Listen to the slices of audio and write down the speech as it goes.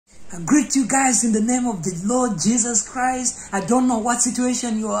I greet you guys in the name of the Lord Jesus Christ. I don't know what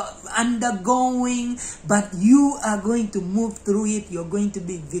situation you are undergoing, but you are going to move through it. You're going to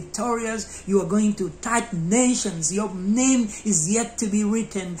be victorious. You are going to touch nations. Your name is yet to be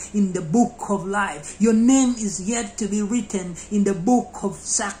written in the book of life. Your name is yet to be written in the book of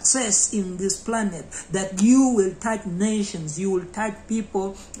success in this planet. That you will touch nations. You will touch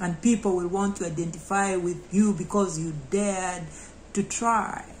people, and people will want to identify with you because you dared to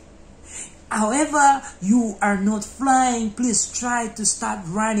try. However, you are not flying, please try to start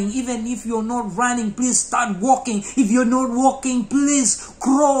running. Even if you're not running, please start walking. If you're not walking, please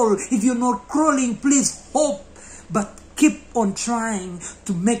crawl. If you're not crawling, please hope. But keep on trying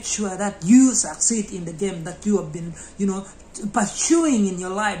to make sure that you succeed in the game that you have been, pursuing in your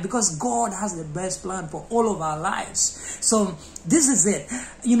life, because God has the best plan for all of our lives. So this is it.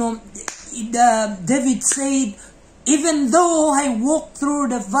 David said, even though I walk through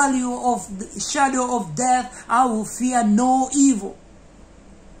the valley of the shadow of death, I will fear no evil.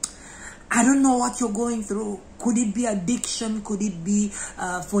 I don't know what you're going through. Could it be addiction? Could it be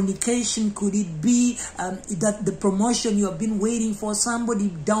fornication? Could it be that the promotion you have been waiting for, somebody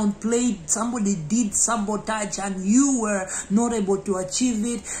downplayed, somebody did sabotage and you were not able to achieve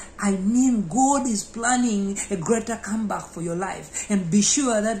it? I mean, God is planning a greater comeback for your life. And be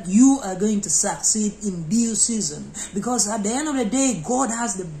sure that you are going to succeed in due season. Because at the end of the day, God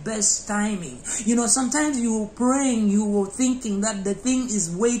has the best timing. Sometimes you were praying, you were thinking that the thing is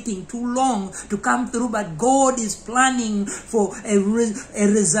waiting too long to come through, but God is planning for a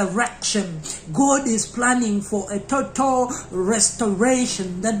resurrection. God is planning for a total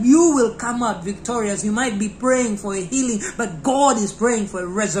restoration, that you will come out victorious. You might be praying for a healing, but God is praying for a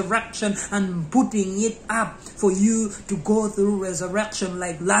resurrection and putting it up for you to go through resurrection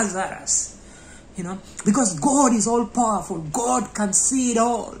like Lazarus. Because God is all powerful. God can see it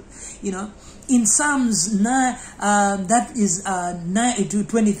all. In Psalms 9, that is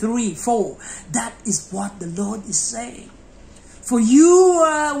 9:23-4, that is what the Lord is saying. For you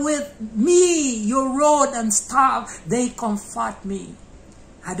are with me, your rod and staff, they comfort me.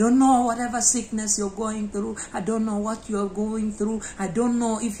 I don't know whatever sickness you're going through. I don't know what you're going through. I don't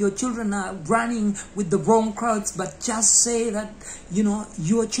know if your children are running with the wrong crowds, but just say that,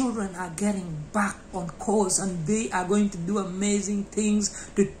 your children are getting back on course and they are going to do amazing things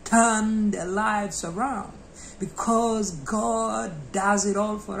to turn their lives around. Because God does it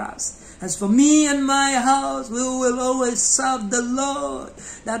all for us. As for me and my house, we will always serve the Lord.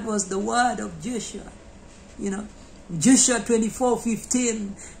 That was the word of Joshua. Joshua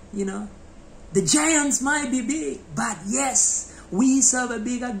 24:15, the giants might be big, but yes, we serve a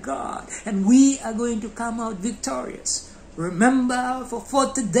bigger God, and we are going to come out victorious. Remember, for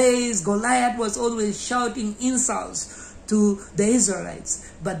 40 days, Goliath was always shouting insults to the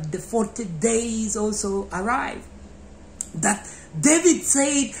Israelites, but the 40 days also arrived. That David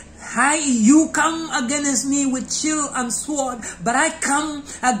said, you come against me with shield and sword, but I come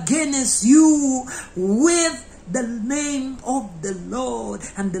against you with the name of the Lord.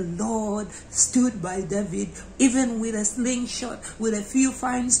 And the Lord stood by David, even with a slingshot, with a few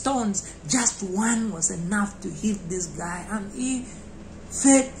fine stones. Just one was enough to hit this guy, and he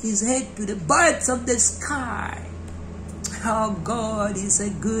fed his head to the birds of the sky. Our God is a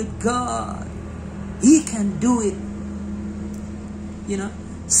good God. He can do it.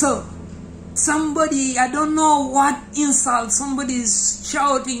 So somebody, I don't know what insult somebody is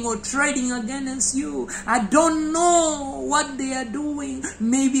shouting or trading against you. I don't know what they are doing.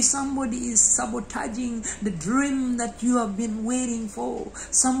 Maybe somebody is sabotaging the dream that you have been waiting for.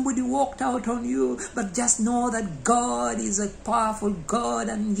 Somebody walked out on you, but just know that God is a powerful God,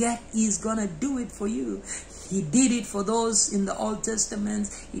 and yet He's gonna do it for you. He did it for those in the Old Testament.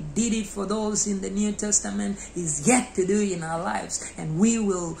 He did it for those in the New Testament. He's yet to do it in our lives. And we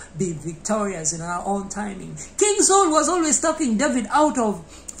will be victorious in our own timing. King Saul was always talking David out of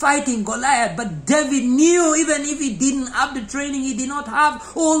fighting Goliath. But David knew, even if he didn't have the training, he did not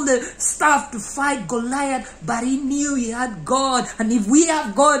have all the stuff to fight Goliath, but he knew he had God. And if we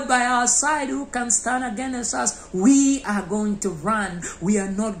have God by our side, who can stand against us? We are going to run. We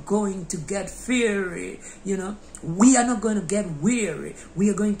are not going to get fiery, We are not going to get weary. We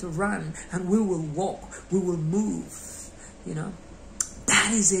are going to run, and we will walk. We will move,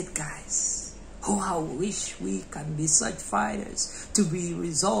 That is it, guys. Oh, I wish we can be such fighters, to be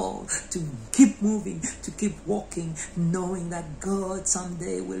resolved, to keep moving, to keep walking, knowing that God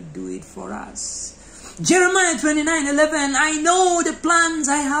someday will do it for us. Jeremiah 29:11, I know the plans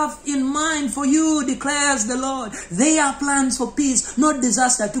I have in mind for you, declares the Lord. They are plans for peace, not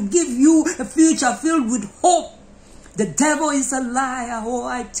disaster, to give you a future filled with hope. The devil is a liar. Oh,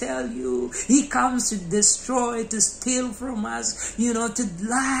 I tell you, he comes to destroy, to steal from us, to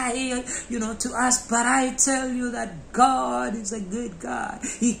lie, to us. But I tell you that God is a good God.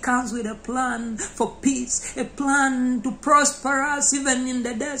 He comes with a plan for peace, a plan to prosper us even in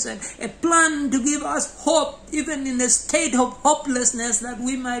the desert, a plan to give us hope even in the state of hopelessness that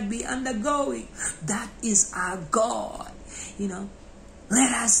we might be undergoing. That is our God,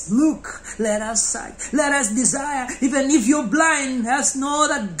 Let us look, let us sight, let us desire. Even if you're blind, just know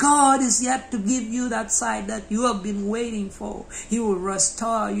that God is yet to give you that sight that you have been waiting for. He will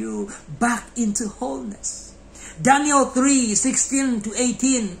restore you back into wholeness. Daniel 3:16 to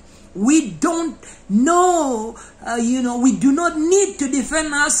 18. We don't know, we do not need to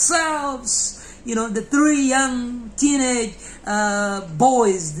defend ourselves. The three young teenage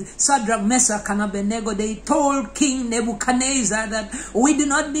boys, Shadrach, Meshach, and Abednego, they told King Nebuchadnezzar that we do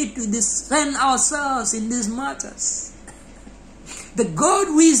not need to defend ourselves in these matters. The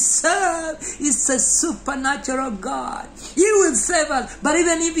God we serve is a supernatural God. He will save us. But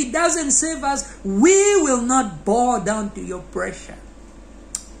even if He doesn't save us, we will not bow down to your pressure.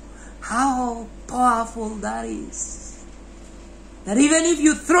 How powerful that is. That even if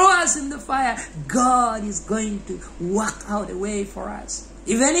you throw us in the fire, God is going to work out a way for us.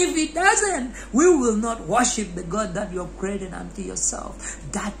 Even if He doesn't, we will not worship the God that you have created unto yourself.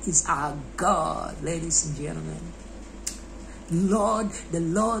 That is our God, ladies and gentlemen. The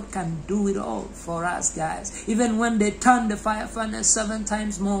Lord can do it all for us, guys. Even when they turned the fire furnace 7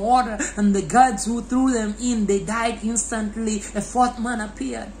 times more water, and the guards who threw them in, they died instantly, a fourth man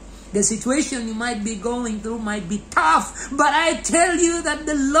appeared. The situation you might be going through might be tough, but I tell you that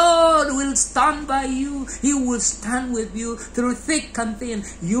the Lord will stand by you. He will stand with you through thick and thin.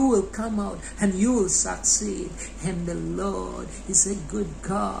 You will come out and you will succeed. And the Lord is a good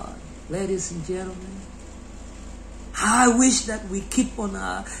God, ladies and gentlemen. I wish that we keep on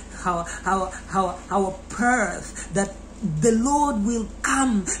our path, that the Lord will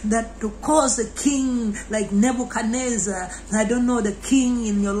come, that to cause a king like Nebuchadnezzar, I don't know the king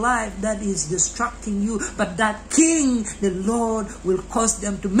in your life that is distracting you, but that king, the Lord will cause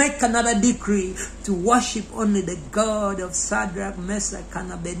them to make another decree to worship only the God of Shadrach, Meshach,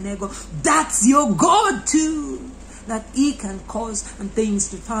 and Abednego. That's your God too, that He can cause and things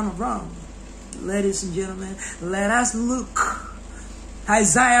to turn around. Ladies and gentlemen, let us look.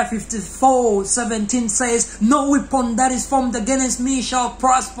 Isaiah 54:17 says, no weapon that is formed against me shall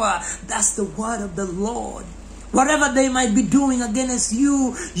prosper. That's the word of the Lord. Whatever they might be doing against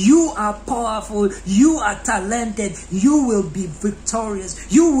you, you are powerful, you are talented, you will be victorious,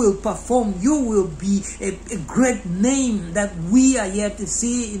 you will perform, you will be a great name that we are yet to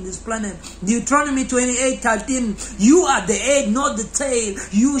see in this planet. Deuteronomy 28:13, you are the head, not the tail,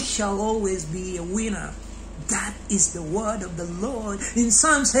 you shall always be a winner. That is the word of the Lord. In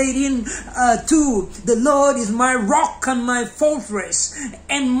Psalms 18:2, the Lord is my rock and my fortress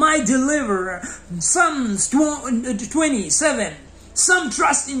and my deliverer. Psalms 27, some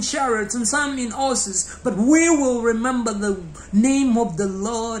trust in chariots and some in horses, but we will remember the name of the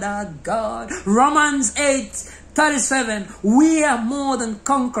Lord our God. Romans 8:37, we are more than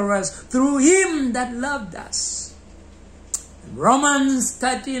conquerors through Him that loved us. Romans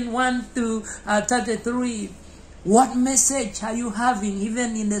 13:1-33. What message are you having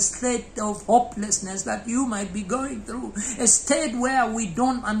even in the state of hopelessness that you might be going through? A state where we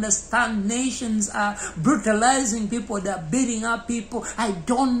don't understand. Nations are brutalizing people, they're beating up people. I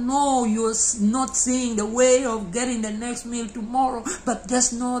don't know, you're not seeing the way of getting the next meal tomorrow, but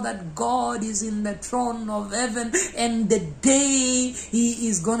just know that God is in the throne of heaven, and the day He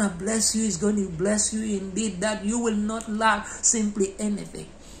is going to bless you, He's going to bless you indeed, that you will not lack simply anything.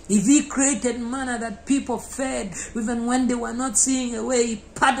 If He created manna that people fed, even when they were not seeing a way, He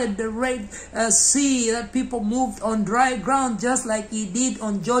parted the Red Sea that people moved on dry ground, just like He did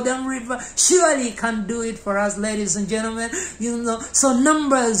on Jordan River. Surely He can do it for us, ladies and gentlemen. So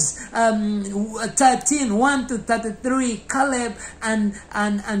Numbers 13:1-33, Caleb and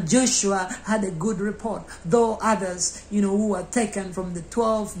Joshua had a good report. Though others, who were taken from the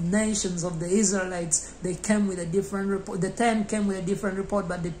 12 nations of the Israelites, they came with a different report. The 10 came with a different report,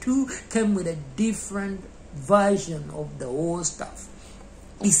 but the 2 came with a different version of the whole stuff.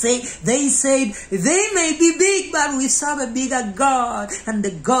 They said, they may be big, but we serve a bigger God. And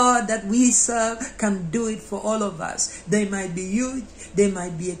the God that we serve can do it for all of us. They might be huge. They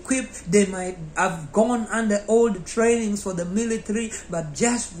might be equipped. They might have gone under all the trainings for the military. But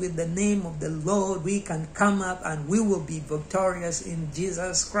just with the name of the Lord, we can come up and we will be victorious in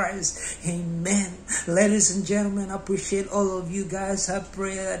Jesus Christ. Amen. Ladies and gentlemen, I appreciate all of you guys. I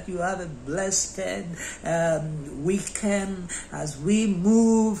pray that you have a blessed weekend as we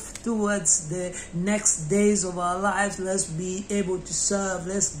move towards the next days of our lives. Let's be able to serve.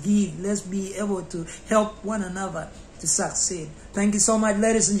 Let's give. Let's be able to help one another to succeed. Thank you so much,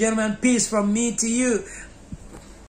 ladies and gentlemen. Peace from me to you.